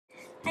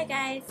Hi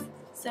guys!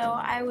 So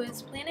I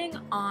was planning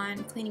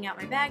on cleaning out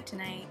my bag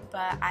tonight,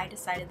 but I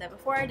decided that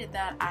before I did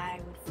that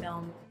I would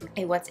film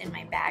a what's in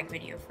my bag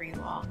video for you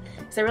all.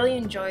 Because I really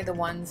enjoy the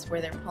ones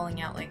where they're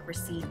pulling out like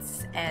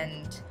receipts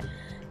and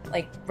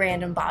like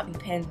random bobby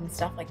pins and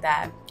stuff like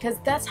that. Because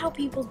that's how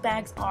people's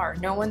bags are.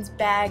 No one's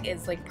bag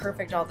is like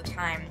perfect all the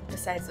time,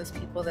 besides those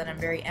people that I'm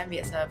very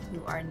envious of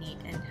who are neat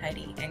and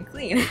tidy and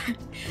clean.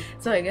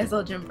 So I guess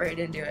I'll jump right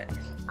into it.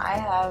 I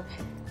have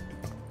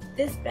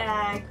this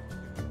bag.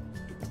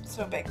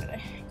 So big that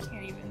I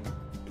can't even.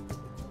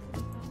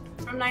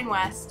 From 9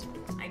 West.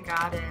 I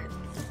got it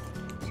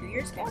 2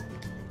 years ago.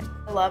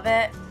 I love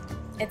it.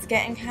 It's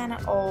getting kind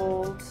of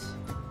old.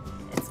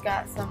 It's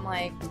got some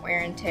like wear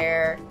and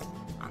tear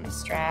on the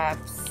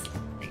straps,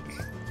 like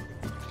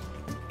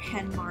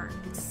pen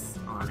marks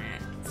on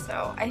it.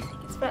 So I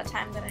think it's about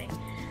time that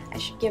I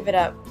should give it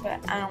up, but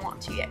I don't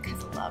want to yet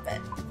because I love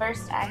it.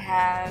 First I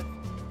have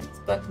this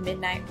book,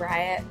 Midnight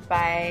Riot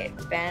by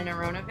Ben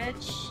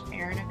Aronovich.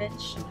 I'm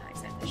not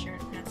exactly sure how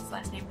to pronounce his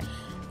last name.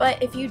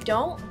 But if you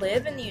don't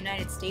live in the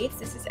United States,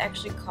 this is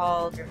actually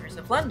called Rivers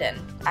of London.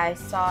 I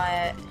saw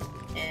it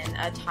in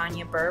a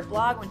Tanya Burr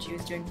blog when she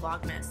was doing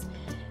Vlogmas,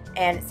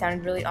 and it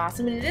sounded really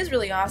awesome, and it is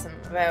really awesome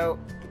about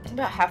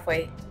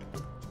halfway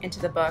into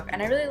the book,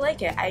 and I really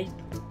like it. I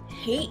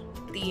hate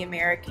the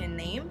American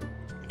name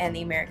and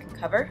the American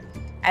cover.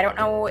 I don't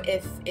know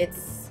if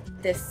it's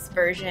this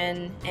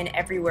version in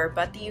everywhere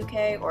but the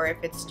UK, or if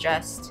it's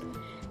just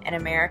in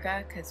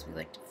America, because we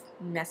like to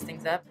mess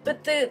things up.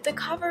 But the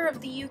cover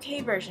of the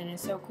UK version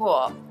is so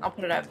cool. I'll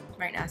put it up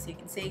right now so you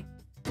can see.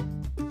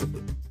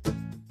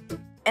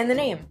 And the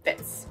name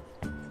fits,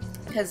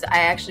 because I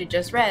actually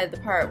just read the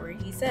part where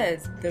he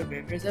says, "The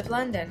Rivers of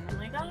London." I'm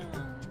like, oh,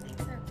 makes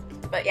sense.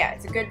 But yeah,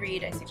 it's a good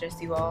read. I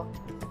suggest you all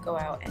go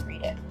out and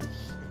read it.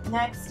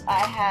 Next, I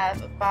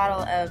have a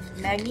bottle of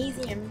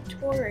magnesium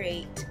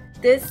taurate.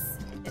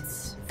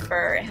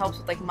 It helps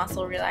with like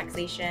muscle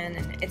relaxation,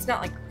 and it's not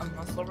like a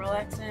muscle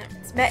relaxant.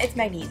 It's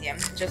magnesium,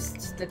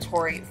 just the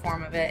taurate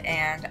form of it,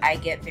 and I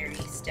get very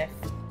stiff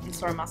and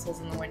sore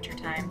muscles in the winter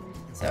time.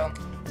 So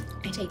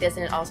I take this,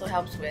 and it also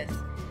helps with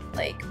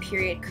like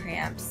period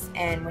cramps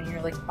and when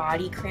your like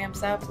body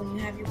cramps up when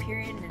you have your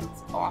period, and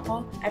it's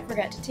awful. I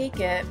forgot to take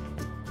it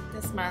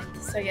this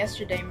month, so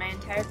yesterday my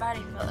entire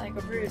body felt like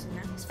a bruise, and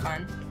that was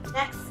fun.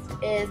 Next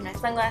is my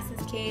sunglasses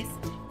case.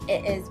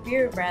 It is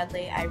Vera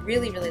Bradley. I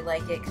really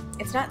like it.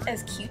 It's not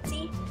as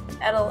cutesy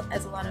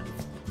as a lot of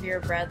Vera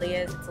Bradley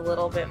is. It's a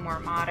little bit more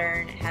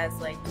modern. It has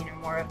like, you know,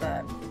 more of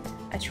a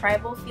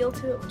tribal feel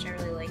to it, which I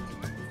really like.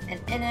 And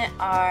in it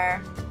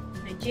are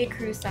my J.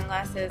 Crew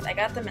sunglasses. I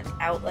got them at the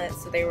outlet,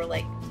 so they were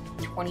like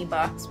 20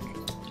 bucks, which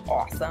is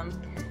awesome.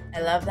 I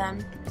love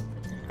them.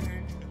 Put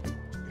them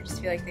on. I just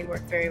feel like they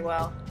work very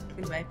well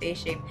with my face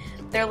shape.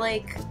 They're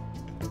like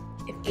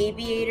if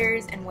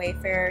aviators and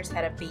wayfarers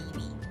had a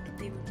baby.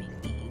 They would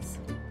make these.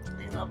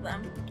 I love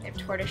them. They have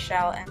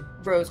tortoiseshell and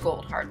rose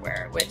gold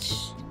hardware, which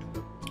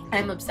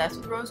I'm obsessed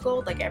with rose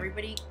gold, like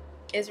everybody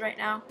is right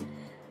now.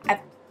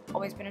 I've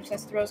always been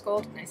obsessed with rose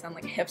gold, and I sound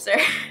like a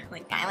hipster.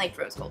 Like, I liked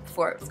rose gold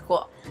before it was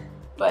cool.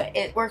 But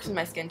it works with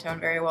my skin tone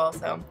very well,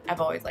 so I've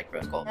always liked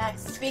rose gold.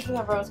 Next, speaking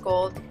of rose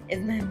gold,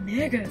 is my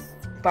mega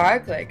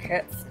sparkly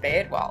Kate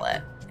Spade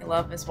wallet. I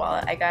love this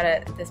wallet. I got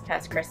it this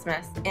past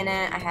Christmas. In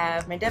it, I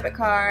have my debit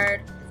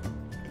card,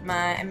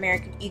 my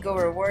American Eagle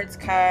rewards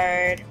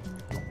card,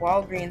 a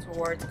Walgreens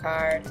rewards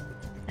card,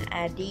 an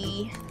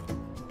ID,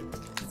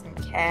 some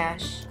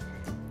cash,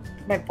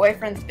 my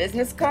boyfriend's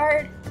business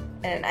card,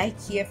 and an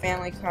IKEA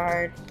family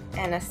card,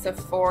 and a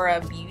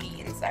Sephora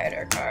Beauty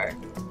Insider card.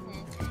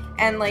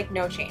 And like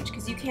no change,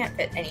 because you can't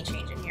fit any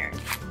change in here.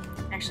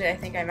 Actually, I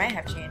think I might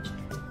have change.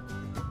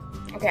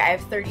 Okay, I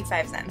have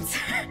 35 cents.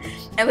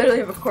 I literally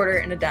have a quarter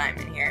and a dime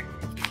in here.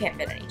 You can't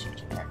fit any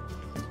change in there.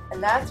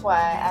 And that's why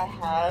I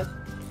have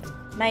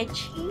my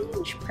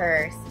change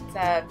purse. It's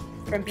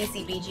from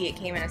BCBG. It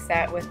came in a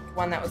set with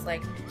one that was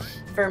like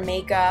for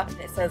makeup.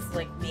 It says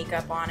like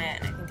makeup on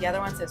it, and I think the other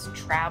one says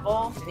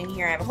travel. And in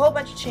here I have a whole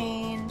bunch of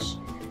change,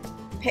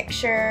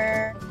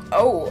 picture.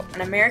 Oh,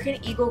 an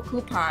American Eagle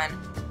coupon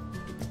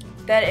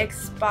that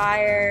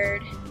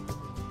expired.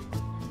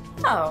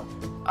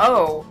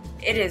 Oh,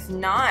 it is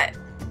not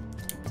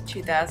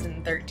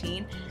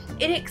 2013.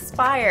 It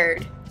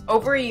expired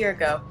over a year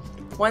ago,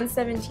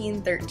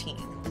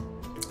 1/17/13.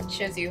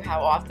 Shows you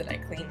how often I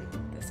clean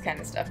this kind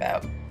of stuff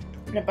out.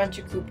 And a bunch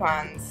of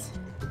coupons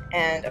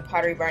and a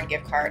Pottery Barn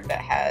gift card that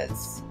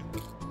has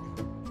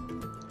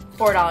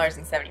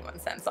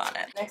 $4.71 on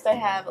it. Next I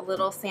have a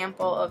little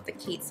sample of the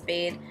Kate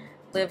Spade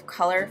Live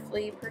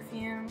Colorfully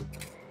perfume.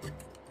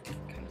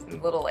 Comes in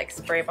a little like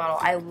spray bottle.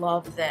 I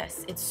love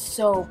this. It's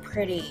so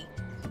pretty.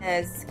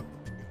 As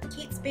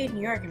Kate Spade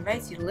New York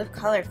invites you to live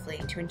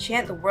colorfully, to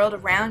enchant the world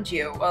around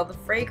you, while the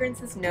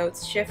fragrance's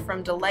notes shift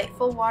from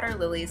delightful water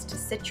lilies to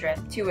citrus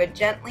to a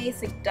gently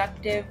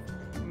seductive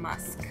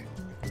musk,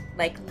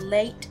 like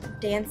light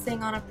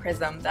dancing on a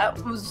prism.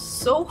 That was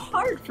so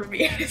hard for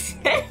me to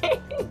say.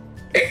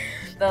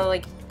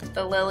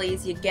 The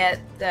lilies, you get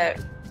that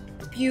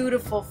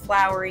beautiful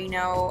flowery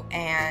note,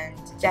 and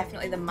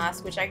definitely the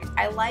musk, which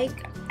I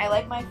like. I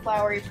like my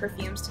flowery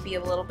perfumes to be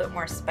a little bit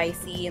more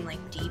spicy and like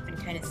deep and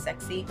kind of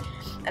sexy,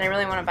 and I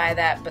really want to buy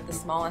that, but the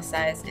smallest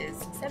size is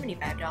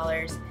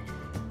 $75.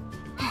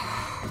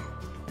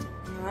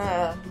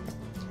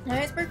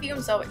 Why is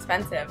perfume so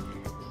expensive?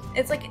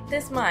 It's like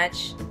this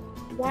much.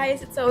 Why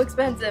is it so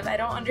expensive? I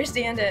don't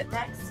understand it.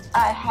 Next,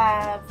 I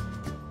have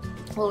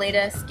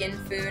Oleta Skin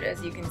Food.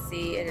 As you can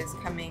see, it is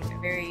coming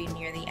very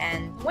near the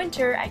end.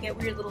 Winter, I get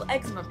weird little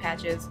eczema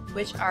patches,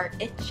 which are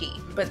itchy,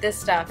 but this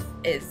stuff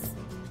is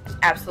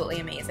absolutely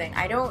amazing.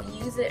 I don't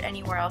use it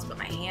anywhere else but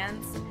my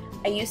hands.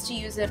 I used to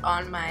use it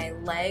on my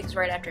legs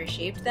right after I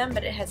shaved them,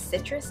 but it has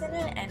citrus in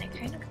it and it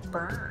kind of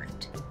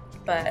burned.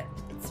 But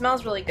it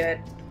smells really good.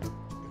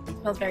 It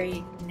smells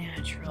very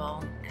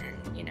natural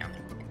and, you know,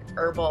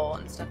 herbal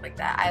and stuff like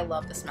that. I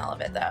love the smell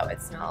of it though.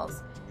 It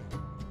smells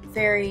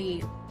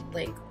very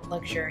like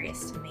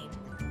luxurious to me.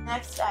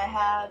 Next I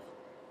have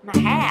my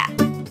hat.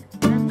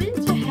 My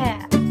winter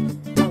hat.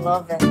 I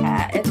love this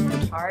hat. It's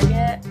from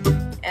Target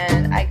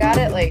and I got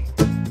it like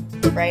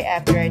right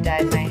after I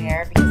dyed my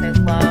hair because I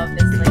love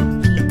this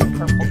like pink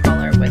purple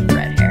color with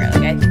red hair.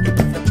 Like I think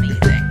it's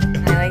amazing.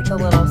 And I like the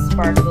little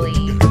sparkly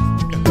beads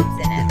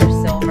in it. They're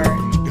silver. I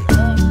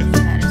love this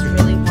hat. It's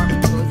really warm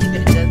and cozy,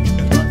 but it does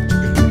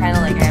look kind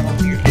of like I have a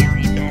weird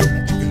alien head,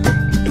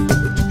 but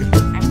that's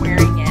fine. I'm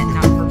wearing it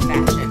not for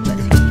fashion, but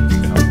to keep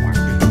myself warm.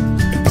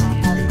 I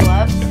have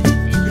gloves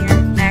in here.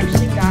 I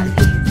actually got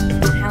these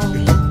on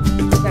Halloween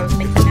because I was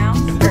Mickey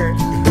Mouse, or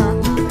I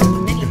was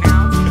Minnie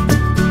Mouse,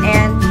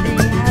 and they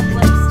have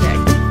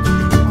lipstick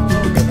all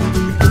over them.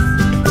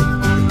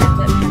 One of my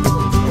lip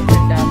pencils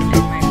opened up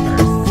in my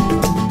purse,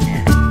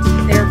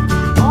 and they're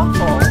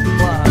awful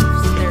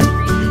gloves. They're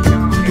really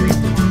not very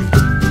warm,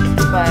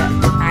 but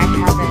I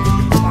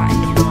haven't gotten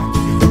new ones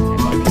since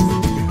I bought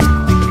these.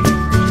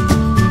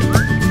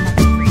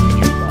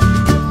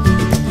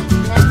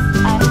 Next,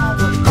 I have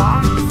a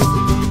box of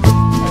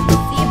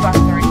sea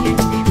buckthorn hand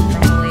cream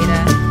from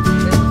Oleta.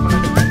 This is one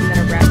of the things that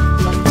a rep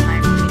left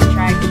behind for me to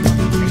try because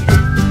she wanted to trade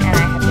it, and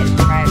I have yet to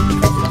try it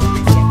because I still have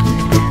my skin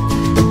food,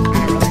 and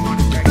I don't really want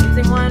to start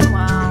using one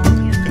while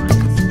the other one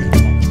is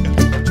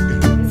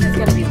this is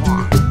gonna be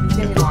long. It's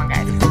gonna be long,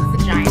 guys, because this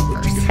is a giant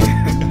purse.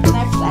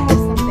 Next, I have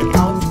something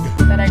else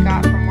that I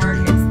got from work.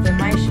 It's the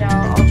My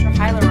Shell Ultra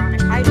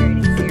Hyaluronic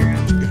Hydrating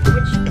Serum,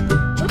 which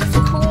looks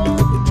cool.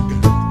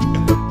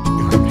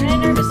 I'm kind of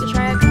nervous to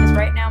try it because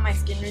right now my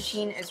skin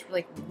routine is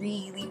like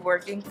really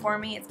working for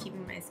me. It's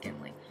keeping my skin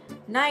like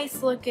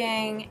nice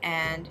looking,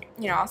 and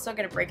you know, I'll still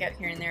get a breakout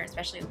here and there,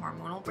 especially a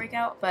hormonal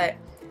breakout, but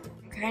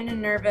I'm kind of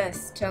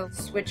nervous to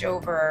switch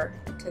over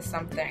to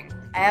something.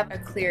 I have a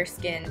clear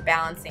skin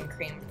balancing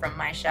cream from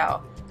My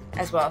Shell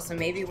as well, so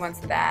maybe once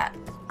that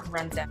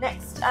runs out.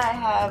 Next, I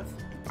have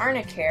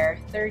Arnicare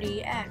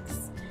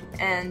 30X,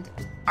 and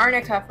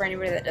Arnica, for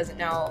anybody that doesn't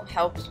know,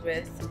 helps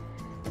with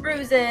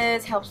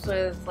bruises, helps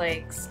with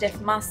like stiff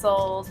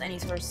muscles, any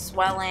sort of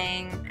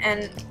swelling,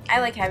 and I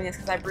like having this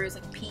because I bruise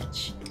like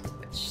peach,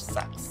 which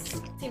sucks.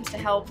 It seems to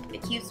help.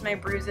 It keeps my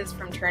bruises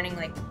from turning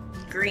like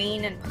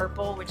green and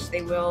purple, which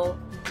they will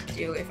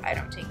do if I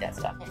don't take that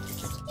stuff.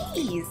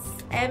 Keys!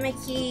 I have my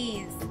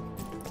keys.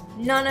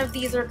 None of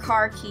these are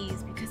car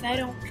keys because I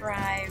don't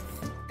drive.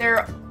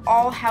 They're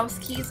all house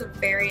keys of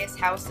various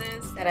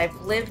houses that I've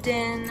lived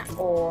in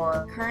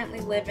or currently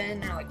live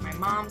in, or like my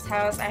mom's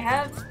house. I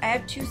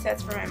have 2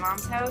 sets for my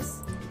mom's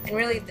house, and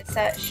really the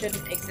set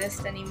shouldn't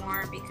exist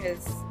anymore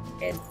because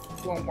it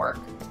won't work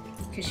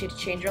because she had to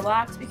change her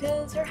locks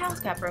because her house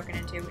got broken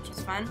into, which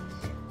was fun.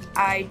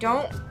 I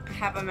don't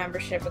have a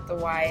membership at the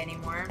Y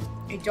anymore.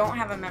 I don't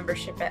have a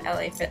membership at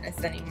LA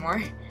Fitness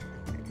anymore.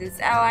 This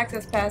All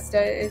Access Pass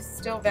is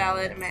still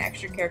valid, and my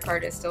extra care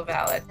card is still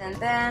valid. And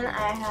then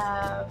I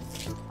have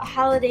a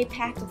holiday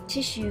pack of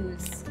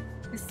tissues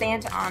with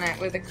Santa on it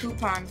with a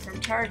coupon from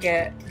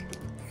Target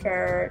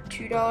for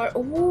 $2.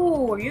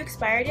 Ooh, are you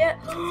expired yet?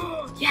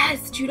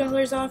 Yes,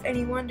 $2 off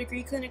any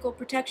 1-degree clinical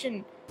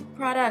protection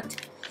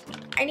product.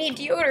 I need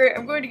deodorant.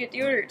 I'm going to get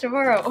deodorant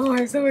tomorrow. Oh,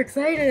 I'm so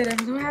excited.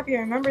 I'm so happy I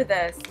remembered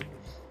this.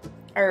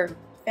 Or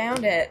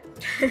found it.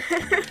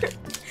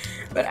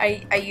 But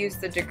I use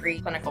the Degree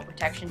Clinical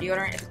Protection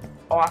deodorant. It's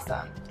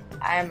awesome.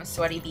 I am a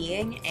sweaty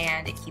being,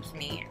 and it keeps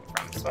me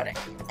from sweating.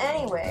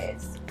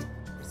 Anyways,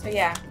 so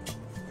yeah,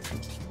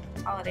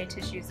 holiday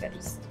tissues that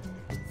just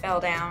fell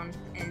down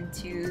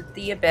into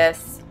the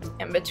abyss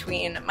in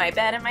between my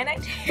bed and my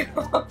night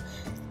table.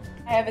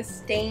 I have a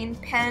stain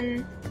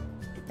pen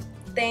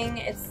thing.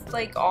 It's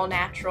like all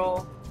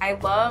natural. I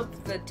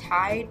love the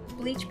Tide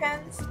bleach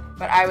pens,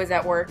 but I was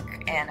at work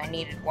and I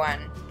needed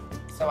one,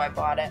 so I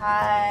bought it.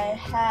 I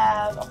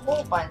have a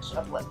whole bunch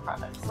of lip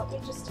products. Let me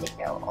just take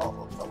out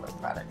all of the lip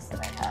products that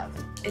I have.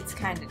 It's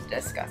kind of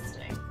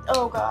disgusting.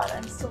 Oh god,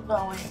 I'm still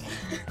going.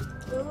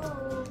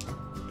 Ooh.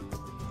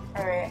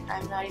 Alright,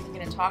 I'm not even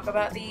going to talk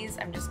about these.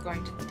 I'm just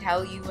going to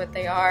tell you what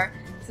they are.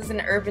 This is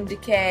an Urban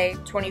Decay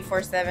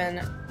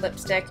 24/7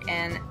 lipstick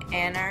in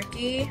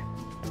Anarchy,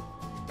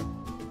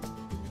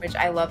 which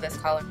I love this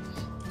color.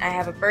 I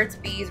have a Burt's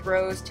Bees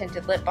Rose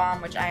Tinted Lip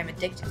Balm, which I am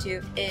addicted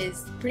to. It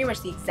is pretty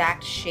much the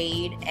exact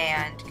shade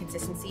and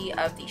consistency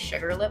of the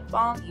Sugar Lip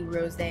Balm, the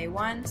Rose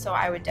one, so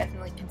I would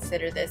definitely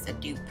consider this a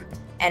dupe.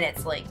 And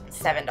it's like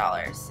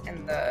 $7,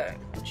 and the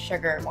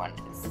Sugar one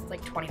is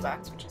like 20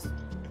 bucks, which is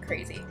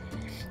crazy.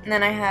 And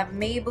then I have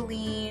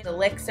Maybelline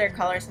Elixir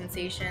Color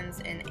Sensations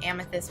in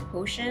Amethyst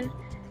Potion.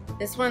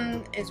 This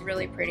one is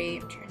really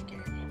pretty. I'm trying to get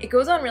it. It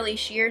goes on really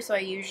sheer, so I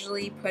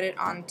usually put it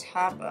on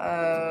top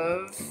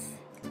of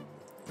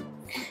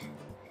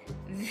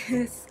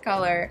this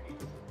color.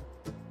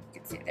 You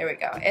can see it. There we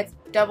go. It's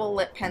Double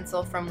Lip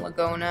Pencil from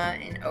Laguna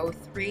in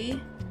 03.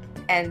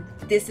 And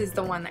this is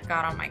the one that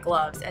got on my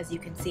gloves. As you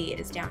can see, it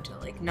is down to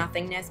like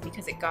nothingness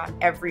because it got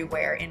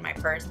everywhere in my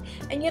purse.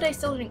 And yet I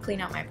still didn't clean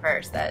out my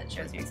purse. That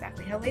shows you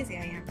exactly how lazy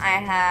I am. I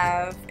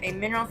have a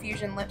Mineral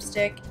Fusion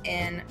lipstick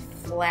in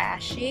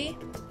Flashy.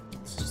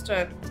 It's just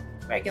a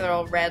regular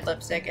old red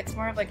lipstick. It's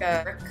more of like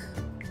a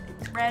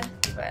brick red,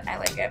 but I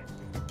like it.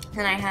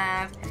 And I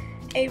have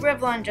a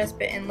Revlon Just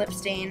Bitten lip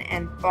stain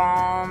and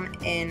balm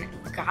in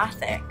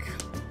Gothic.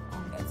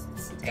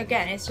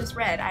 Again, it's just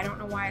red. I don't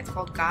know why it's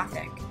called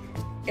Gothic.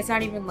 It's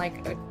not even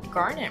like a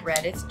garnet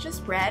red, it's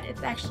just red.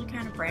 It's actually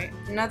kind of bright.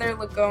 Another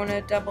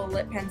Laguna Double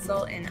Lip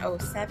Pencil in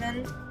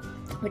 07,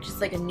 which is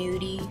like a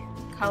nudie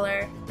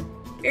color.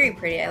 Very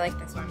pretty, I like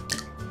this one.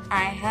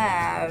 I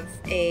have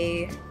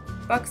a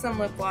Buxom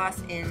Lip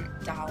Gloss in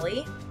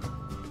Dolly.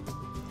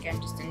 Again,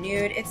 just a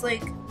nude. It's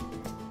like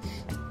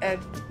a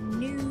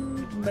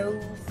nude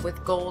mauve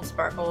with gold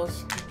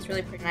sparkles. It's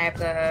really pretty. And I have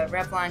the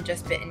Revlon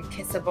Just Bitten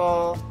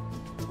Kissable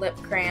Lip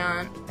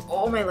Crayon.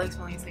 Oh, my legs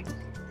smelling like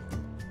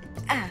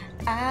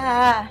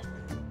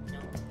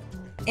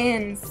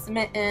in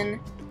Smitten,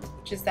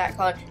 which is that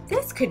color.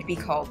 This could be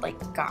called like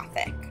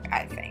Gothic,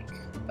 I think,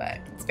 but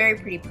it's very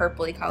pretty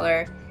purpley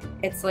color.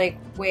 It's like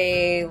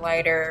way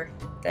lighter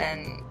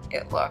than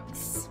it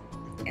looks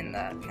in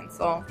the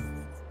pencil.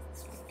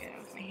 Get it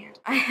off my hand.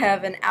 I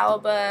have an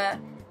Alba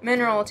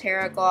Mineral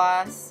Terra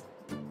Gloss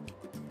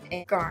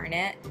in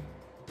Garnet.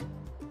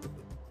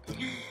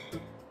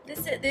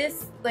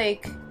 This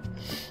like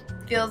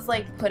feels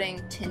like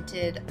putting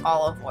tinted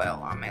olive oil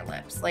on my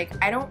lips. Like,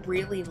 I don't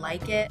really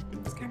like it.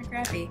 It's kind of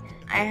crappy.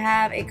 I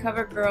have a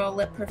CoverGirl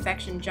Lip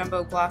Perfection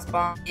Jumbo Gloss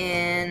Balm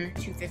in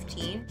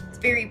 215. It's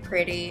very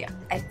pretty.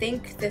 I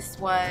think this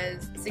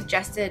was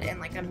suggested in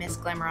like a Miss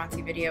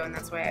Glamorazzi video, and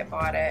that's why I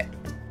bought it.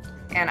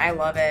 And I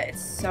love it.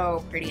 It's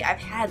so pretty. I've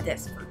had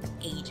this for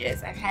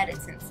ages. I've had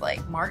it since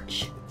like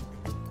March.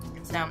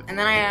 So, and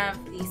then I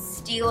have the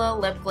Stila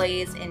Lip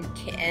Glaze in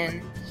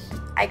Kitten.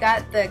 I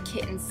got the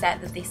kitten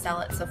set that they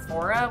sell at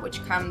Sephora,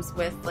 which comes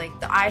with like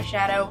the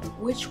eyeshadow,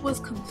 which was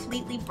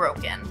completely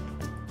broken,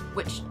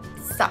 which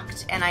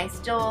sucked, and I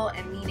still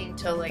am meaning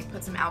to like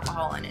put some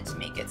alcohol in it to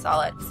make it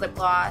solid. Lip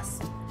gloss,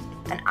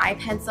 an eye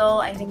pencil,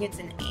 I think it's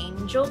an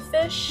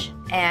Angelfish,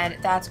 and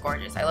that's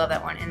gorgeous. I love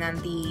that one. And then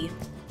the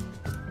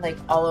like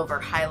all over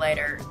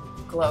highlighter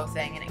glow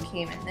thing, and it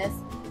came in this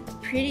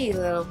pretty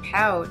little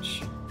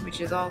pouch,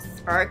 which is all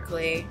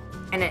sparkly,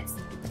 and it's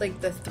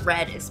like the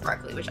thread is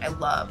sparkly, which I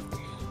love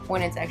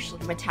when it's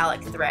actually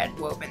metallic thread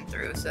woven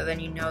through, so then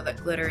you know that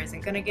glitter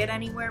isn't gonna get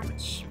anywhere,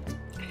 which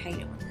I hate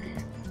it when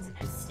that happens.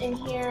 Next in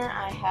here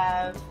I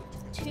have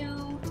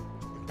two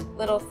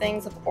little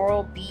things of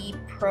Oral-B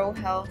Pro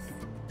Health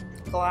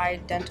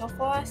Glide Dental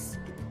Floss.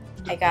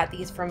 I got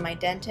these from my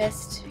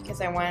dentist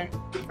because I went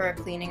for a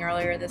cleaning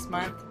earlier this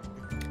month.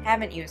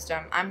 Haven't used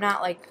them. I'm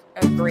not like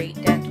a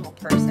great dental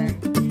person,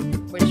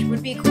 which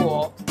would be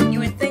cool. You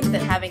would think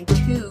that having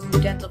two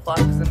dental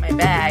flosses in my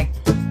bag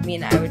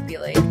mean I would be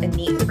like a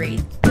neat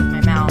breed with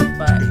my mouth,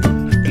 but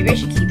maybe I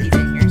should keep these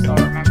in here so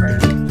I'll remember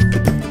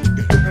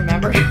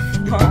to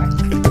floss.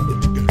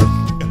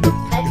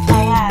 Next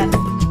I have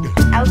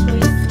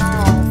Altoid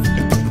Smalls.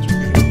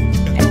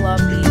 I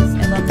love these.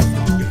 I love the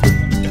smalls.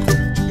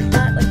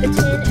 Like the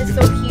tin is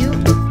so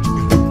cute,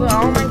 but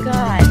oh my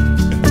god.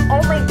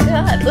 Oh my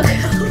god, look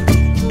how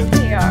cute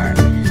they are.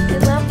 I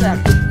love them.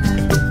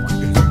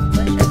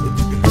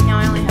 Now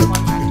I only have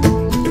one left.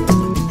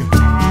 I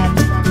have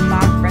some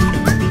Bob Fresh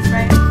Baby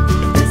Spray.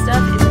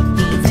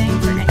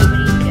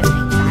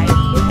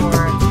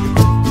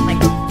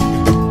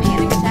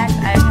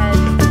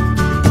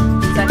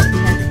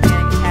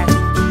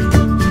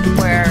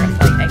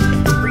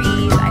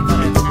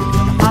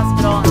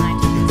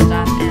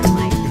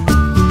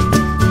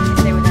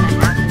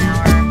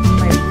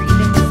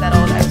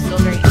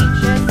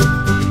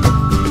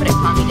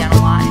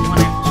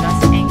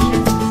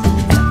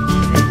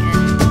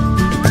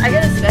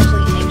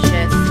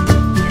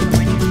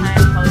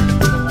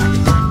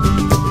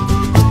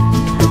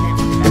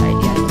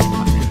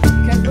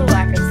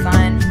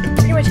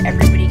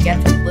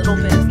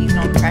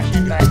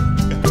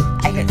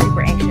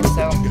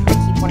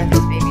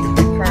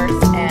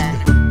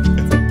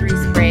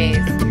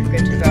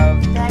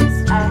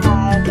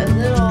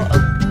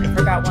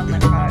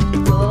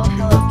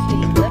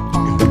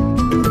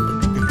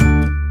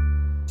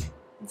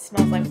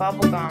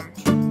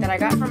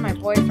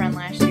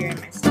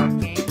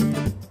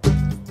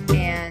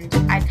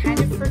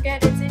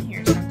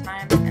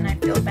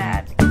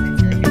 bad because I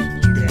feel like I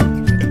should use it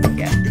because it's a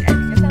gift. And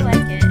because I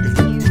like it, it's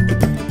cute.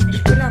 I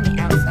should put it on the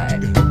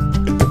outside.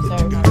 So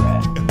I remember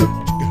it.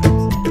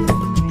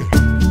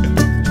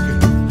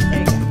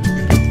 There you go.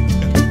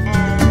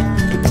 And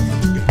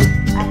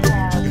I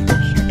have a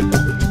shirt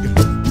and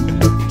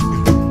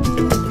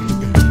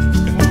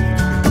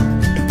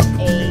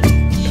a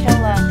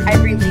Chilla I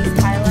Release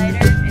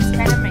highlighter. It's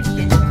kind of my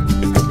skin tone,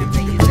 so sometimes I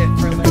use it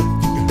for like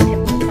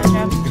pimple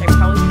touch-ups, which I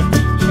probably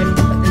shouldn't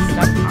put this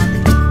stuff on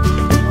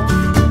pimples.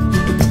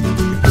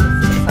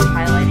 It's a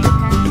highlighting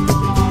pen.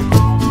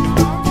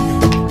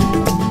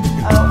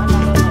 Oh,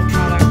 another lip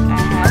product I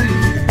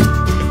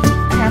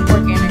have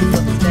organic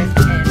lipstick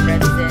in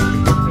Resin,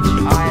 which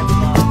I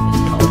love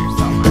this color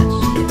so much.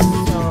 It's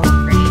so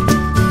pretty,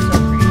 so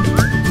pretty.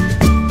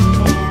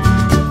 And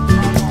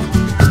I have a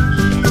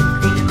Happy and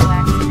Creative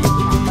Black Mint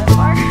chocolate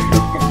bar.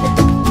 And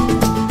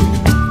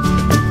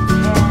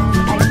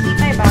I keep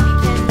my bobby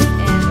pins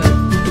in the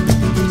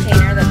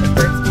container that the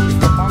Burt's Bees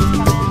slip-ons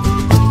come in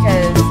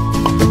because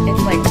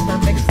it's like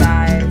perfect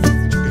size.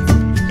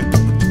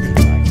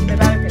 So I keep my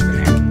bobby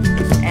pins in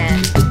there.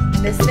 And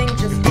this thing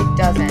just, it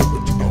doesn't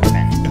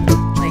open.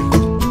 Like,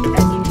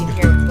 as you can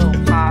hear with a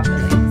little pop, it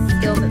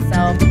like seals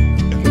itself.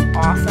 It's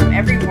awesome.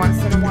 Every once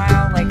in a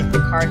while, like the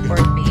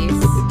cardboard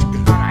base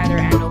on either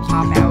end will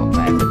pop out,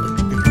 but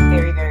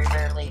very, very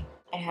rarely.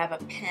 I have a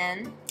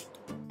pen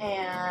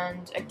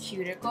and a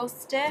cuticle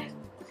stick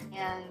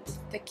and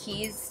the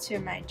keys to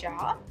my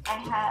job. I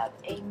have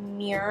a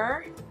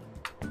mirror.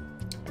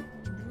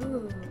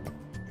 Ooh,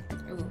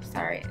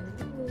 sorry.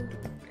 Ooh.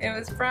 It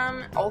was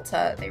from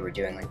Ulta. They were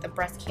doing like the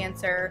breast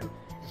cancer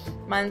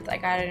month. I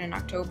got it in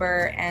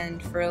October,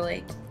 and for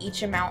like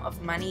each amount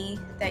of money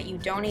that you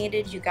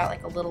donated, you got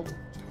like a little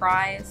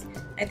prize.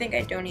 I think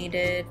I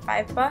donated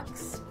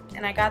 $5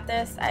 and I got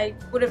this. I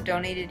would have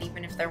donated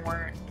even if there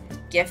weren't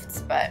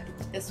gifts, but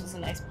this was a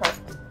nice perk.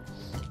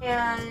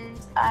 And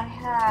I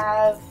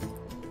have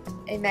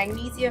a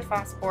Magnesia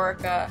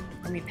Phosphorica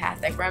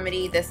homeopathic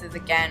remedy. This is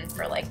again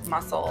for like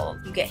muscle.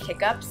 You get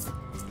hiccups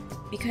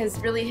because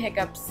really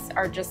hiccups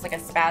are just like a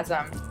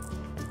spasm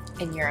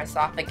in your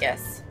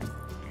esophagus.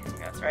 I think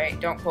that's right.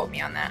 Don't quote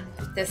me on that.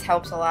 This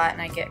helps a lot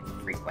and I get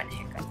frequent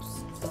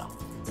hiccups, so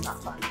it's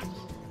not fun.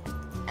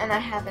 And I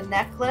have a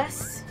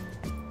necklace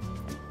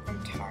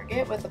from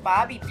Target with a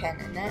bobby pin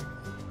in it.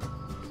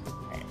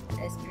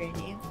 That is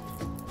pretty.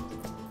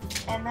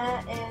 And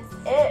that is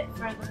it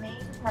for the main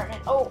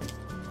department. Oh,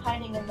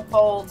 hiding in the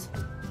folds,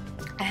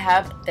 I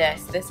have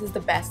this. This is the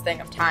best thing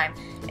of time.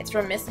 It's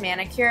from Miss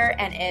Manicure,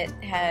 and it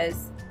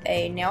has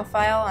a nail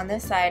file on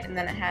this side, and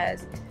then it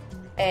has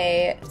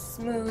a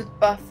smooth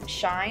buff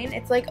shine.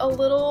 It's like a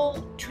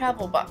little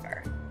travel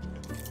buffer.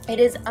 It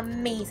is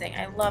amazing.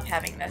 I love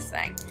having this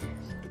thing.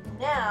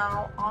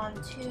 Now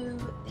onto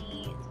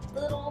the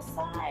little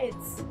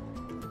sides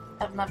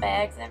of my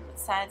bags and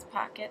sides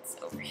pockets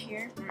over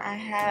here. I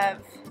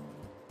have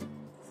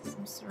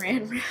some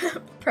saran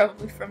wrap,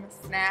 probably from a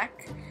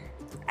snack.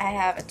 I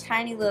have a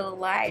tiny little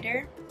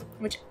lighter,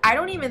 which I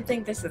don't even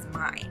think this is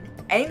mine.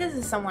 I think this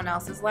is someone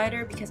else's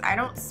lighter because I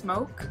don't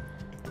smoke,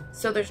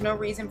 so there's no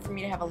reason for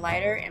me to have a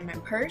lighter in my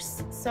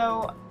purse.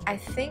 So I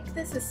think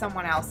this is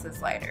someone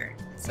else's lighter.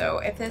 So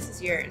if this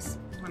is yours,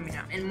 let me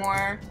know. And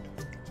more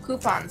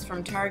coupons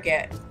from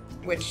Target,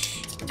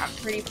 which I'm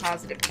pretty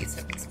positive these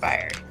have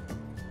expired.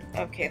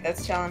 Okay,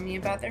 that's telling me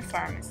about their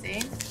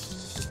pharmacy.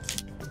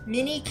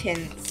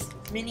 Minikins.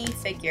 Mini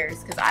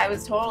figures, because I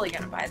was totally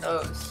gonna buy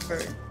those for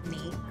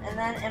me. And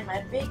then in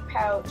my big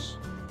pouch,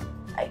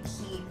 I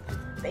keep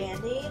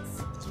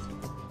Band-Aids.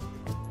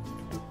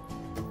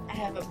 I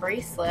have a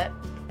bracelet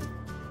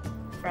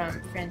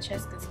from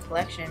Francesca's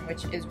collection,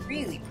 which is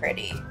really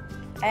pretty.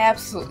 I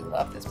absolutely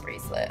love this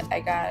bracelet.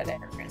 I got it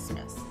for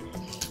Christmas.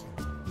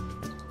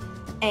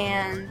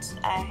 And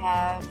I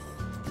have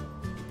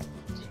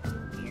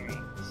 2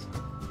 earrings.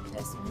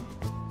 This one,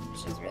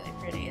 which is really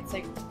pretty. It's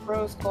like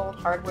rose gold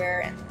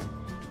hardware, and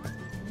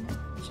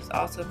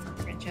also from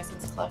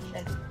Francesca's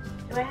collection.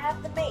 Do I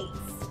have the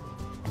mates?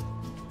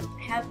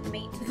 I have the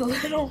mate to the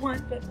little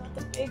one, but not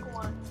the big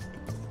one.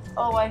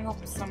 Oh, I hope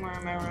it's somewhere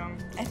in my room.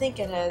 I think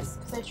it is,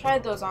 because I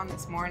tried those on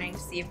this morning to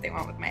see if they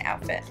went with my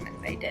outfit,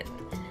 and they didn't.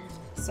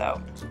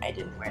 So, I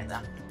didn't wear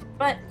them.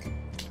 But,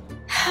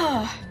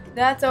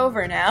 that's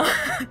over now.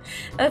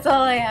 That's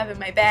all I have in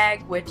my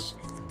bag, which,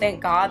 thank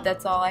God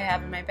that's all I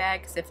have in my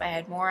bag, because if I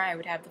had more, I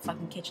would have the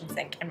fucking kitchen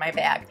sink in my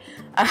bag.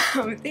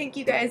 Thank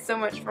you guys so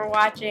much for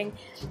watching.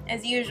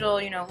 As usual,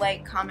 you know,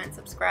 like, comment,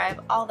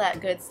 subscribe, all that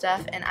good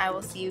stuff, and I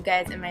will see you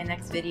guys in my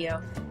next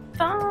video.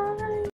 Bye!